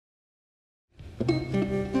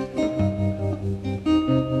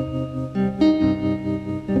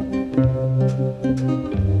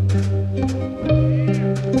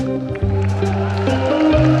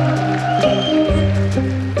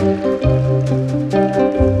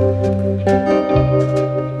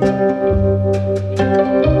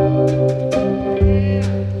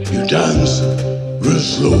Dance real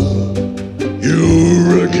slow, you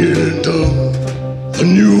wreck it down,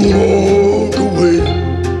 and you walk away,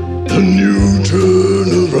 and you turn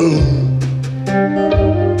around.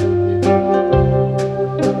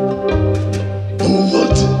 Oh,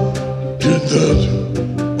 what did that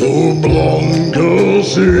old blonde girl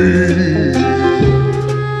say?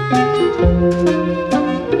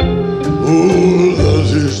 Oh, that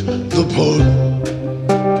is the part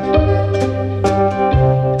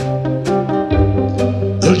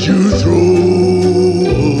that you throw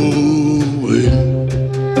away.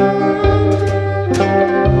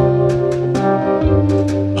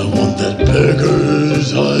 I want that beggar's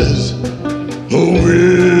eyes, a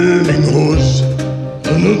winning horse,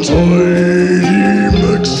 and a tiny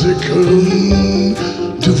Mexican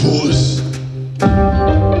divorce.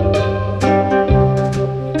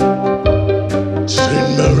 St.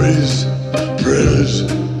 Mary's prayers,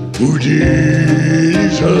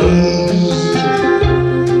 Houdini's hands,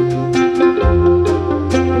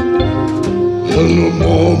 and a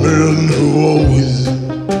Barman who always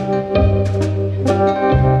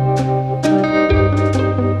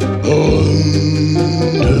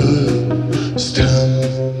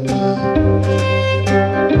understands.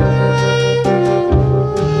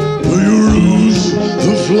 Will you lose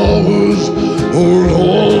the flowers or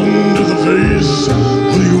onto the vase?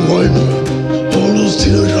 Will you wipe all those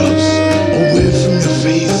teardrops away from your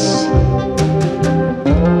face?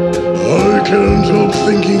 I can't help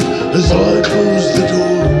thinking as I close the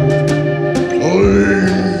door, I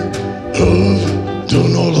have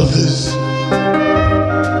done all of this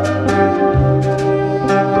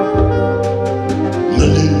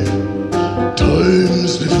many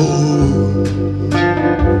times before.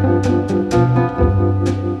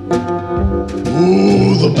 Oh,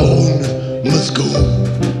 the bone must go,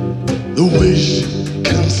 the wish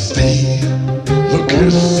can stay, the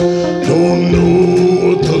kiss don't know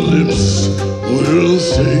what the lips will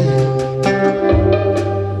say.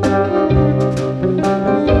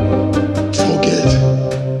 Forget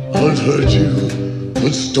I've hurt you,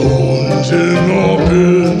 put stones in our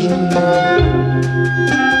bed,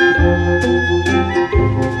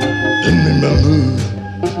 and remember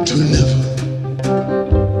to never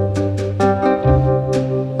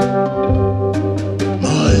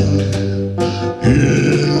mind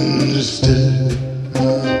instead.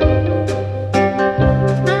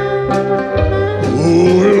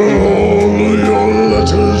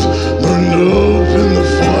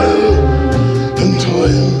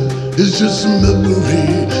 It's just memory,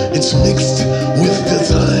 it's mixed with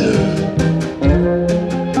desire.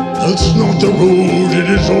 That's not the road, it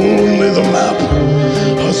is only the map.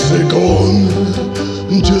 I say go on,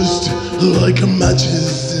 just like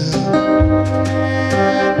matches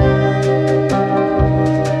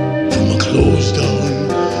from a closed down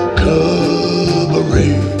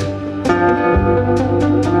cabaret.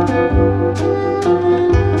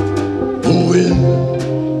 Oh, in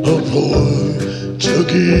a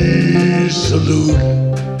Portuguese salute,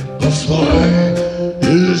 a fly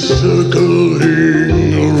is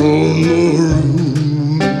circling around the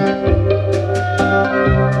room,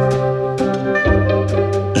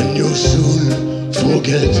 and you'll soon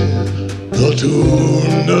forget the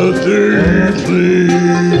tune that they play,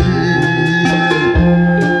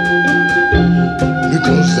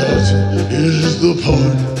 because that is the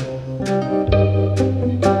part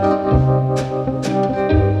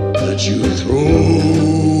that you throw away.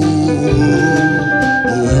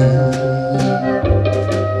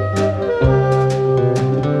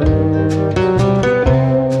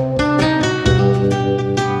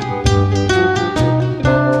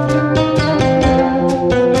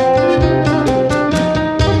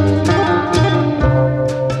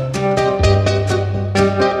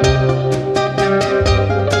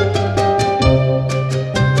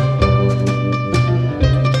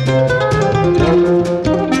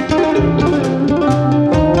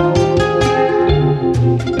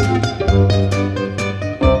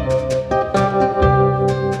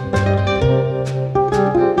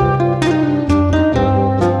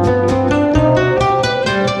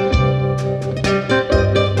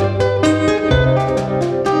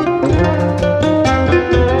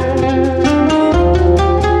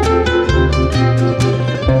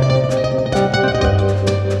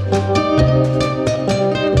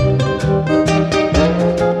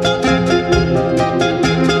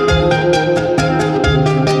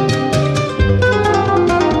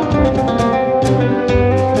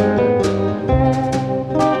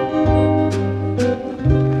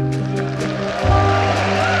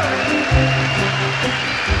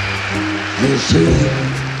 soon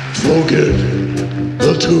forget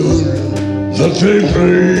the tune that they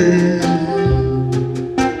play,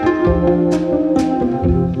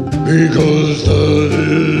 because that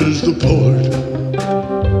is the part